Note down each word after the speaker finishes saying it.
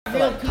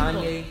feel like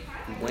Kanye,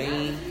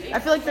 Wayne. I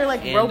feel like they're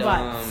like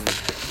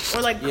robots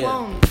or like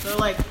clones. They're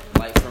like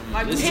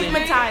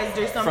hypnotized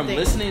or something. From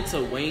listening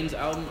to Wayne's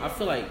album, I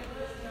feel like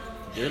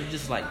they're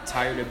just like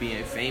tired of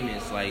being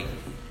famous. Like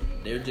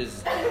they're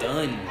just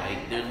done.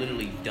 Like they're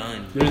literally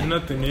done. There's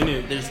nothing in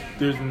it.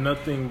 There's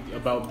nothing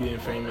about being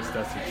famous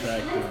that's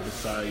attractive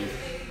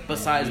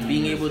besides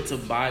being able to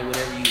buy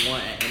whatever you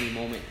want at any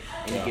moment,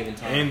 any given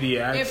time, and the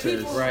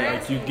access. Right,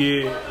 like you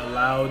get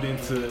allowed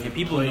into and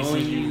people places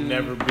knowing you've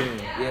never been.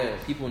 Yeah,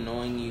 people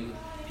knowing you.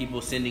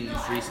 People sending you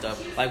free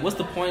stuff. Like, what's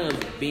the point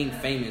of being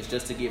famous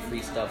just to get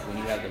free stuff when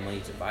you have the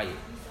money to buy it?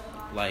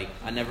 Like,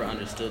 I never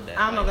understood that.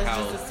 I don't know. That's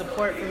just a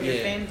support from your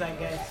fans, I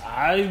guess.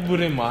 I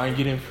wouldn't mind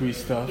getting free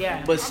stuff.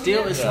 Yeah. But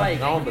still, it's like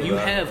you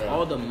have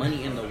all the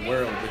money in the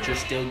world, but you're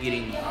still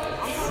getting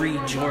free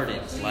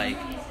Jordans. Like,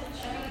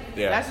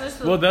 that's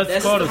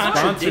called a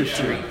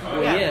sponsorship.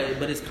 Well, yeah,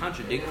 but it's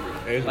contradictory.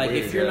 It's like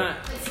weird, if you're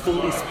not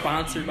fully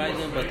sponsored by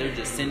them, but they're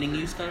just sending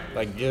you stuff.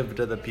 Like give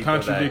to the people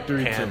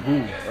contradictory that to can,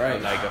 who? Right.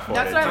 Like afford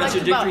that's it. what I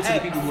contradictory like to the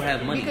people who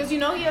have money. Because he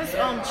has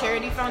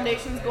charity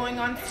foundations going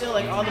on still.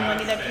 Like all the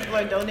money that people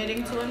are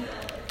donating to him,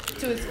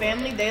 to his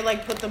family, they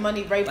like put the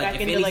money right back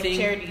into like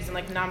charities and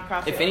like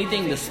nonprofit. If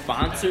anything, the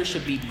sponsor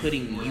should be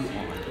putting you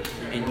on,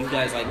 and you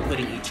guys like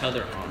putting each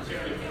other on.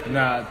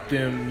 Not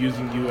them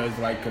using you as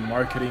like a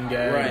marketing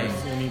guy or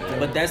anything.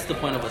 But that's the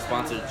point of a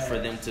sponsor, for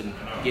them to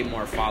get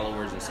more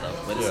followers and stuff.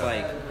 But it's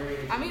like,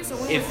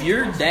 if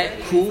you're that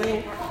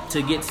cool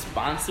to get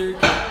sponsored,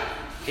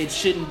 it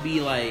shouldn't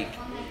be like,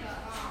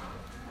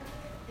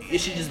 it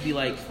should just be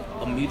like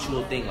a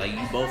mutual thing. Like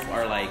you both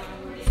are like,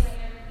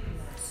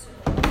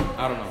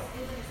 I don't know.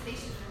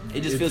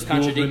 It just feels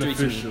contradictory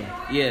to me.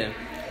 Yeah.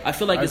 I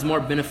feel like it's more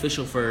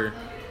beneficial for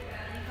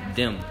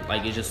them.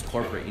 Like it's just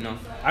corporate, you know?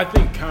 I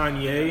think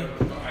Kanye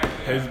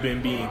has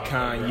been being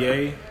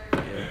Kanye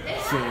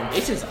since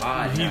it's just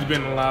odd. He's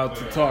been allowed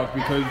to talk,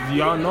 because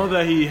y'all know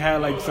that he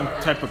had like some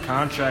type of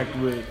contract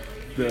with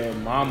the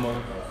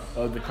mama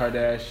of the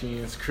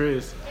Kardashians,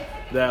 Kris,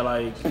 that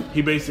like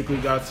he basically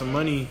got some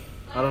money,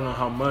 I don't know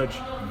how much,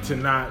 to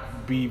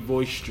not be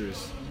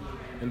boisterous.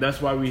 And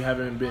that's why we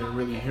haven't been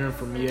really hearing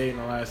from Ye in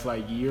the last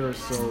like year or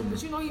so.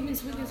 But you know he's been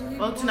speaking to him.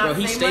 Well, to not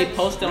he say stayed much.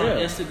 posted on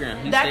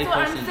Instagram. That's what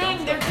I'm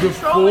saying. They're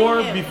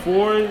controlling him.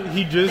 Before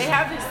he just they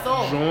have his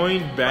soul.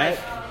 joined back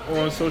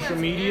on social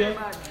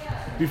media,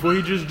 before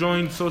he just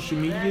joined social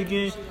media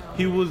again,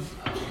 he was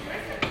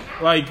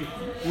like,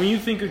 when you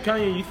think of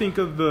Kanye, you think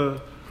of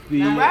the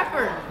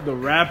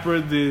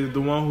rapper,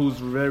 the one who's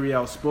very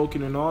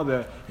outspoken and all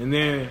that, and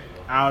then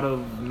out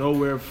of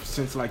nowhere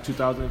since like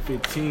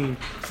 2015,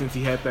 since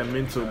he had that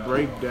mental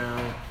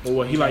breakdown, or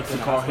what he likes to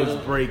call his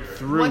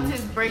breakthrough. What's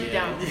his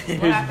breakdown?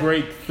 His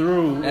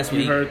breakthrough. That's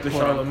we heard the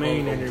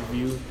Charlemagne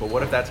interview. But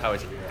what if that's how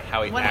he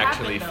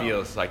actually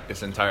feels like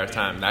this entire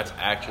time? That's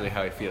actually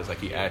how he feels. Like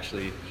he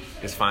actually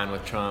is fine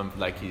with Trump.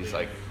 Like he's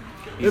okay.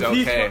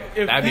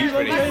 That'd be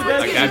pretty.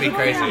 That'd be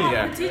crazy.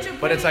 Yeah.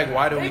 But it's like,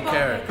 why do we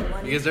care?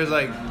 Because there's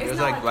like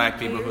black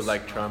people who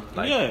like Trump.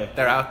 Like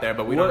they're out there,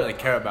 but we don't really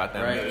care about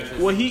them. Right.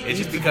 Well, it's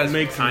just because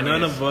makes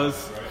none of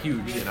us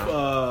huge, you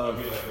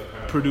know.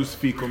 Produce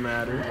fecal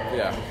matter.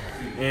 Yeah.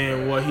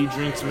 And what he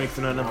drinks makes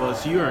none of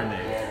us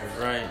urinate.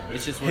 Right.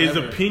 It's just his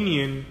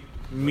opinion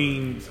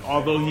means,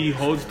 although he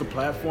holds the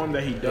platform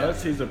that he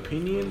does, his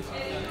opinions,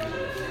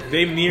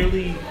 they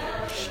merely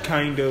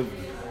kind of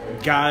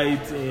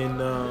guides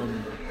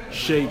and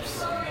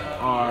shapes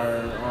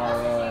our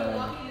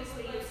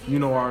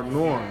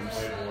norms,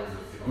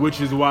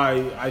 which is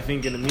why I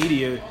think in the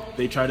media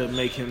they try to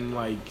make him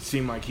like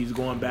seem like he's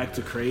going back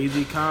to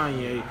crazy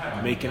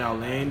Kanye, making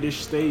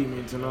outlandish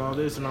statements and all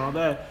this and all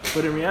that.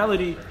 But in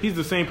reality, he's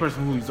the same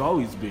person who he's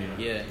always been.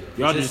 Yeah,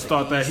 y'all just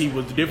thought that he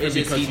was different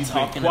because he's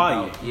been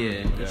quiet.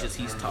 It's just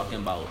he's talking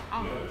about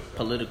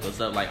political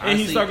stuff. Like, honestly, and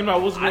he's talking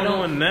about what's going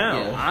on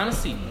now. Yeah, I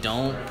honestly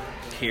don't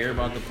care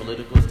about the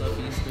political stuff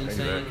he's been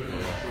saying,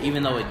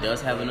 even though it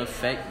does have an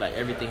effect. Like,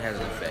 everything has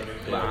an effect,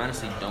 but I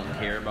honestly don't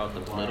care about the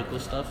political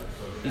stuff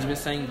he's been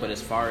saying. But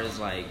as far as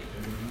like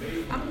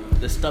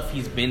the stuff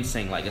he's been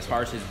saying, like as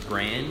far as his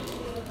brand,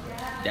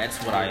 that's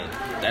what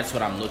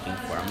I'm looking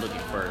for. I'm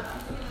looking for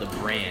the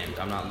brand.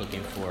 I'm not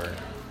looking for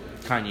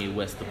Kanye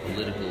West, the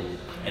political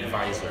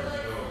advisor.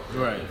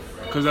 Right,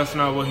 because that's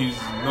not what he's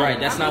known. Right,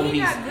 that's not who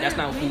he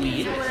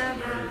is.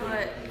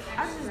 But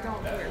I just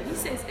don't care. He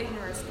says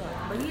ignorant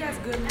stuff, but he has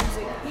good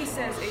music. He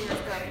says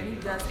ignorant stuff, and he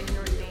does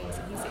ignorant things,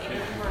 and he's an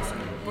ignorant person.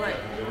 But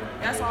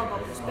that's all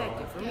about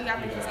perspective. For me, I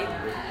think he's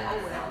ignorant. Oh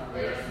well.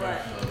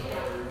 But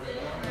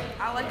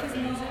I like his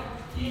music.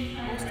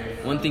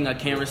 One thing I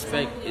can't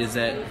respect is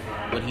that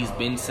what he's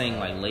been saying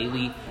like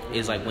lately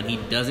is like when he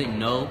doesn't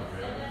know,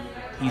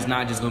 he's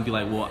not just gonna be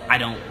like, well,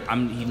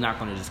 he's not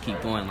gonna just keep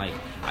going. Like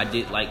I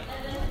did, like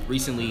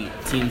recently,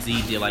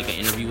 TMZ did like an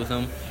interview with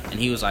him, and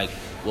he was like,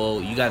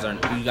 well, you guys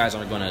aren't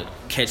gonna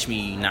catch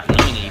me not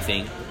knowing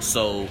anything.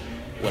 So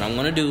what I'm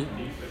gonna do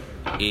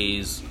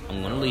is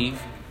I'm gonna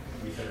leave,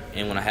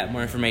 and when I have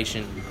more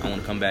information, I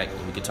want to come back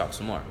and we can talk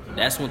some more.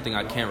 That's one thing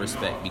I can't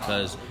respect,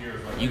 because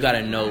you got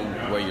to know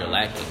where you're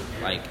lacking.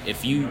 Like,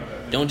 if you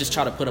don't just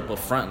try to put up a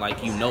front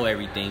like you know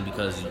everything,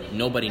 because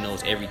nobody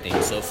knows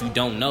everything. So if you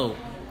don't know,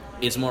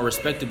 it's more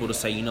respectable to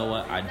say, you know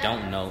what, I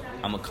don't know.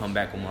 I'm going to come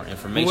back with more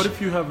information. But what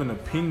if you have an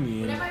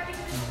opinion,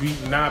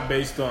 not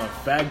based on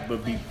fact,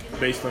 but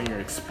based on your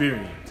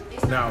experience?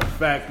 Now,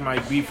 fact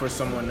might be for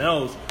someone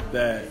else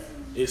that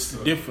it's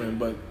different,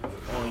 but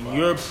on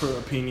your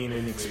opinion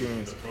and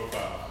experience,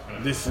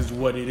 this is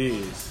what it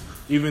is.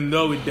 Even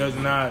though it does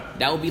not...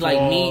 That would be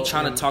like me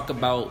trying to talk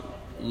about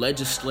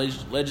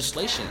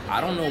legislation. I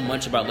don't know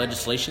much about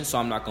legislation, so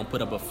I'm not going to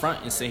put up a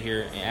front and sit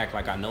here and act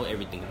like I know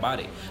everything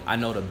about it. I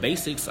know the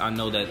basics. I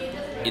know that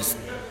it's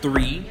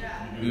 3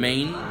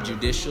 main: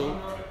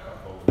 judicial,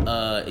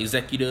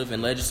 executive,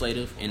 and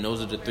legislative, and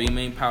those are the 3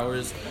 main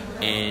powers,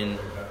 and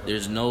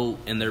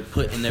they're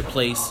put in their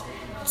place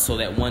so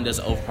that one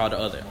doesn't overpower the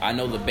other. I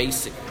know the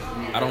basic.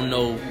 I don't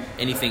know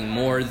anything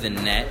more than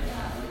that.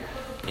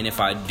 And if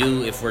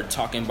we're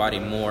talking about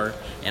it more,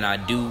 and I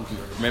do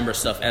remember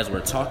stuff as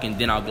we're talking,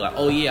 then I'll be like,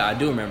 oh yeah, I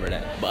do remember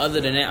that. But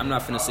other than that, I'm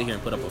not finna sit here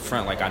and put up a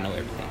front like I know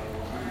everything,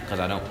 because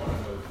I don't.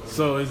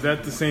 So is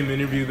that the same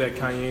interview that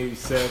Kanye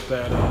said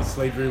that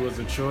slavery was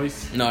a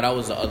choice? No, that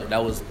was the other.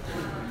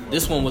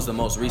 This one was the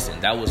most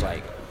recent. That was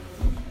like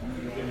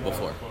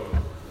before.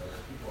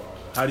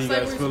 How do you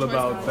guys feel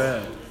about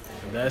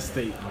that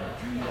statement?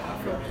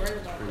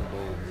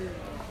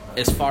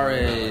 As far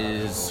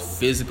as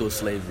physical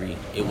slavery,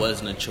 it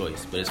wasn't a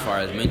choice. But as far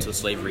as mental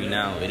slavery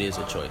now, it is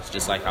a choice.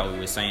 Just like how we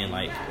were saying,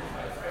 like,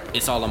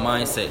 it's all a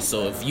mindset.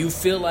 So if you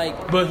feel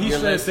like... But he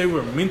says they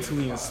were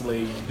mentally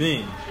enslaved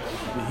then.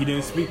 He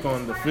didn't speak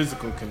on the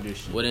physical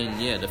condition. Well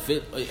then, yeah,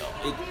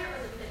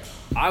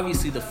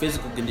 obviously the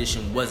physical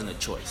condition wasn't a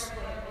choice.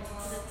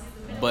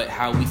 But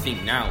how we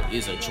think now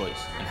is a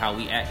choice. And how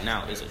we act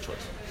now is a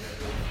choice.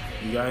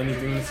 You got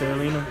anything to say,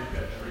 Alina?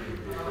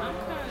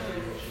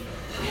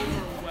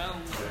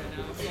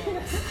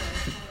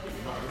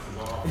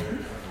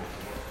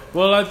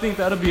 Well, I think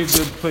that'll be a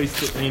good place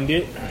to end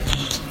it.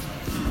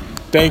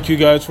 Thank you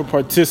guys for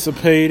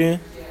participating.